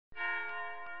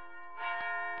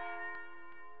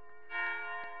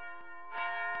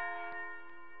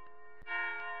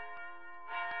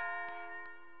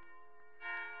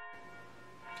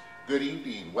Good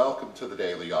evening. Welcome to the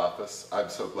Daily Office. I'm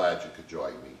so glad you could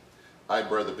join me. I'm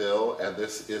Brother Bill, and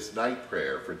this is night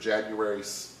prayer for January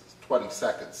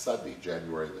 22nd, Sunday,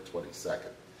 January the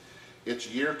 22nd. It's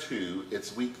year 2,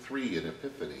 it's week 3 in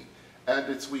Epiphany,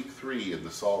 and it's week 3 in the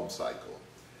Psalm cycle.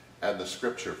 And the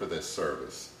scripture for this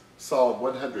service, Psalm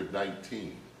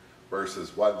 119,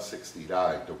 verses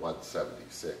 169 to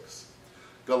 176.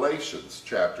 Galatians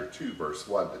chapter 2, verse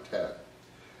 1 to 10.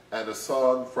 And a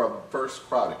song from 1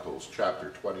 Chronicles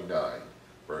chapter 29,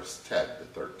 verse 10 to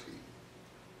 13.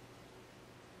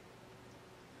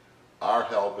 Our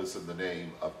help is in the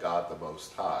name of God the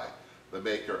Most High, the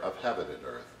maker of heaven and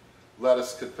earth. Let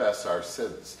us confess our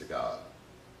sins to God.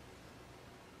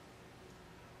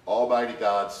 Almighty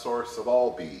God, source of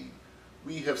all being,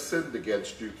 we have sinned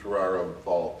against you through our own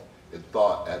fault, in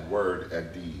thought and word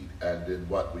and deed, and in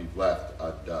what we've left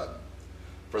undone.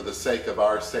 For the sake of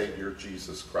our Savior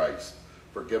Jesus Christ,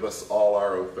 forgive us all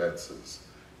our offenses.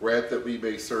 Grant that we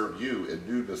may serve you in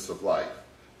newness of life,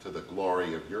 to the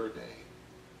glory of your name.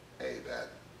 Amen.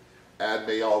 And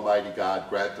may Almighty God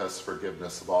grant us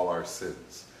forgiveness of all our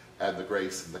sins, and the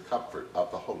grace and the comfort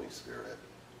of the Holy Spirit.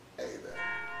 Amen.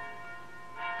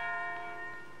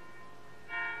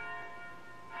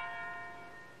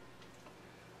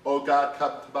 O God,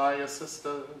 come to my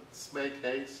assistance, make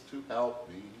haste to help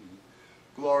me.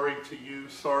 Glory to you,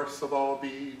 source of all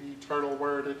being, eternal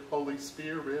word and Holy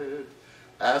Spirit,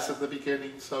 as in the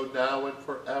beginning, so now and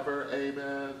forever.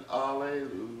 Amen.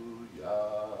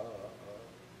 Alleluia.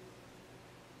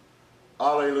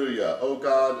 Alleluia. O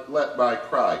God, let my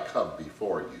cry come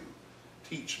before you.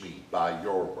 Teach me by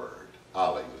your word.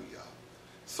 Alleluia.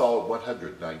 Psalm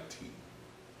 119.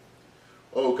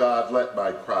 O God, let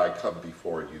my cry come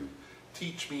before you.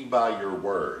 Teach me by your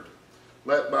word.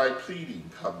 Let my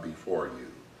pleading come before you.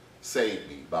 Save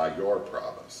me by your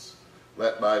promise.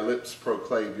 Let my lips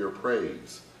proclaim your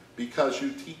praise, because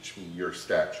you teach me your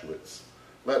statutes.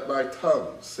 Let my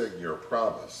tongue sing your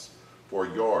promise, for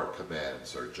your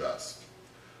commands are just.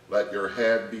 Let your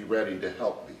hand be ready to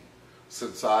help me,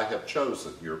 since I have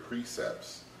chosen your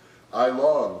precepts. I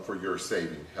long for your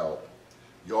saving help.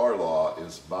 Your law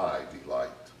is my delight.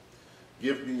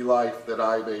 Give me life that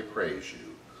I may praise you.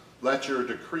 Let your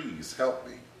decrees help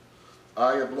me.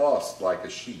 I am lost like a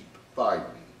sheep. Find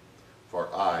me, for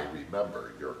I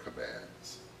remember your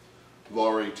commands.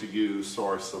 Glory to you,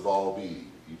 source of all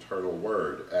being, eternal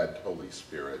word and Holy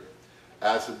Spirit,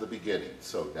 as in the beginning,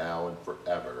 so now and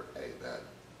forever. Amen.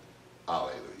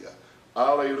 Alleluia.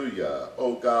 Alleluia.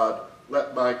 O God,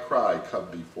 let my cry come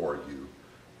before you.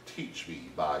 Teach me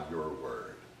by your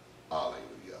word. Alleluia.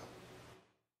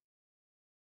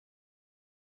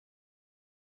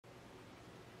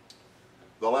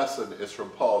 The lesson is from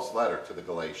Paul's letter to the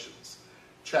Galatians,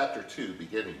 chapter 2,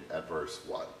 beginning at verse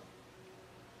 1.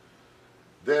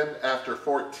 Then, after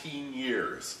 14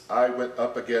 years, I went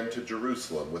up again to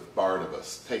Jerusalem with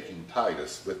Barnabas, taking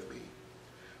Titus with me.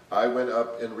 I went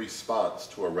up in response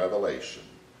to a revelation.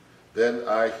 Then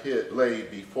I lay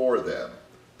before them,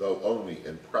 though only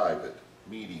in private,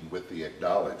 meeting with the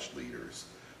acknowledged leaders,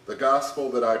 the gospel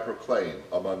that I proclaim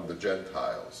among the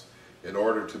Gentiles, in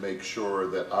order to make sure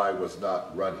that I was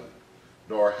not running,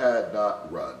 nor had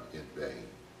not run in vain.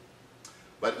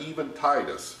 But even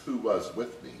Titus, who was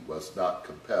with me, was not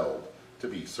compelled to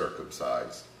be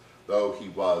circumcised, though he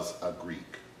was a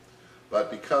Greek,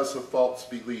 but because of false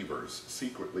believers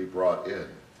secretly brought in,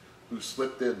 who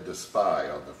slipped in to spy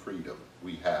on the freedom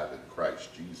we have in Christ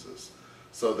Jesus,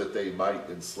 so that they might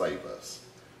enslave us.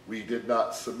 We did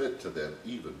not submit to them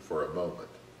even for a moment,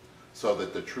 so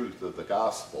that the truth of the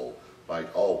gospel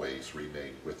might always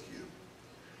remain with you.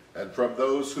 And from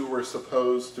those who were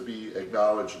supposed to be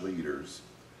acknowledged leaders,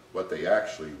 what they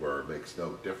actually were makes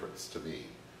no difference to me.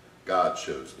 God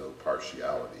shows no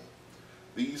partiality.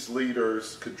 These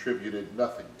leaders contributed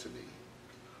nothing to me.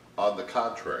 On the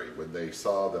contrary, when they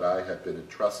saw that I had been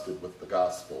entrusted with the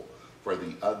gospel for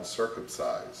the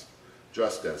uncircumcised,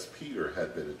 just as Peter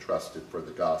had been entrusted with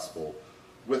the gospel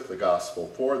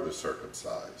for the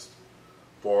circumcised.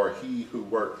 For he who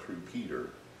worked through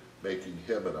Peter, making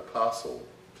him an apostle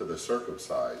to the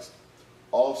circumcised,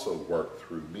 also worked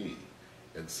through me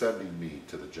in sending me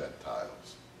to the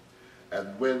Gentiles.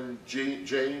 And when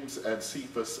James and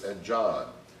Cephas and John,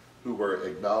 who were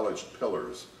acknowledged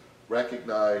pillars,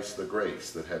 recognized the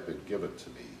grace that had been given to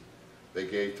me, they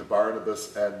gave to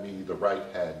Barnabas and me the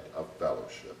right hand of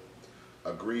fellowship,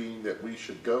 agreeing that we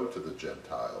should go to the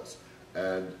Gentiles,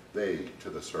 and they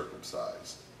to the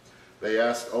circumcised. They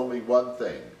asked only one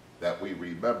thing, that we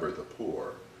remember the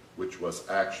poor, which was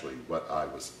actually what I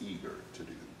was eager to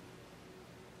do.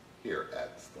 Here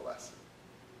ends the lesson.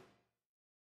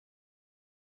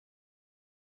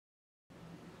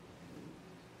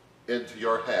 Into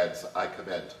your hands I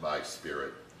commend my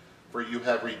spirit, for you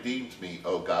have redeemed me,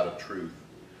 O God of truth.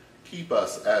 Keep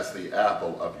us as the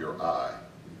apple of your eye.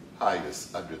 Hide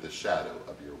us under the shadow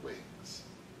of your wings.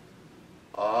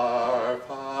 Our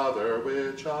Father,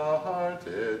 which art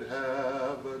in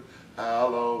heaven,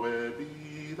 hallowed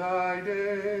be thy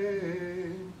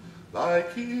name. Thy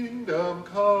kingdom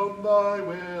come, thy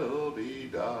will be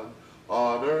done,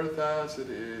 on earth as it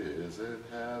is in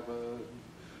heaven.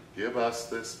 Give us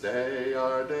this day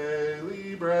our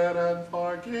daily bread, and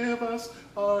forgive us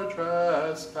our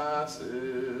trespasses,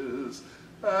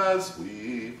 as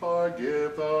we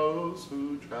forgive those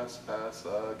who trespass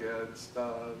against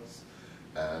us.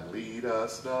 And lead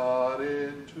us not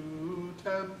into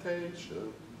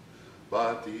temptation,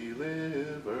 but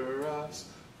deliver us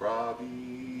from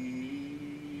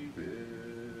evil.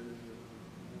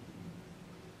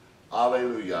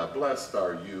 Alleluia. Blessed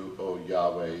are you, O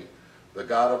Yahweh, the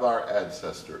God of our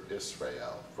ancestor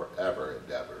Israel, forever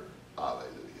and ever.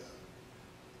 Alleluia.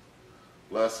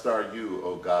 Blessed are you,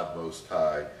 O God Most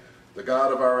High, the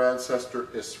God of our ancestor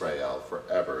Israel,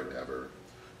 forever and ever.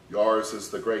 Yours is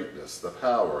the greatness, the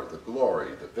power, the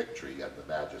glory, the victory, and the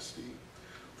majesty.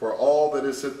 For all that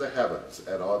is in the heavens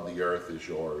and on the earth is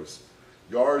yours.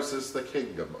 Yours is the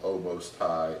kingdom, O Most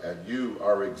High, and you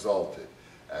are exalted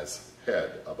as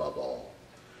head above all.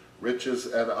 Riches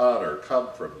and honor come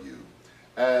from you,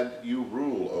 and you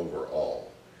rule over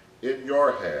all. In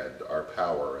your hand are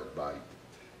power and might,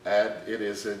 and it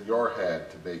is in your hand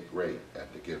to make great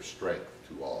and to give strength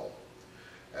to all.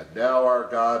 And now, our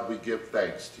God, we give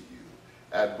thanks to you,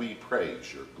 and we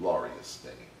praise your glorious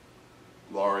name.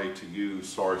 Glory to you,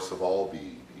 source of all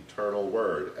being, eternal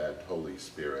Word and Holy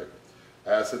Spirit,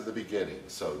 as in the beginning,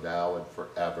 so now and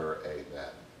forever.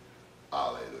 Amen.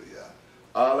 Alleluia.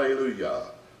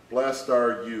 Alleluia. Blessed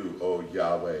are you, O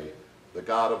Yahweh, the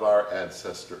God of our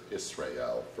ancestor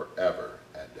Israel, forever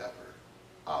and ever.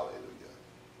 Alleluia.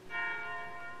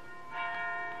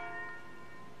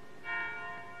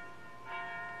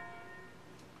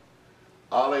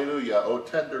 Alleluia, O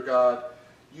tender God,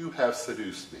 you have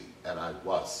seduced me, and I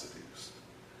was seduced.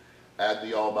 And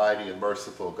the Almighty and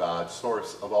merciful God,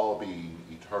 source of all being,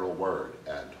 eternal Word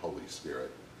and Holy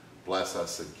Spirit, bless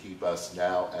us and keep us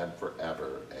now and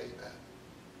forever. Amen.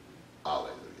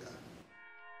 Alleluia.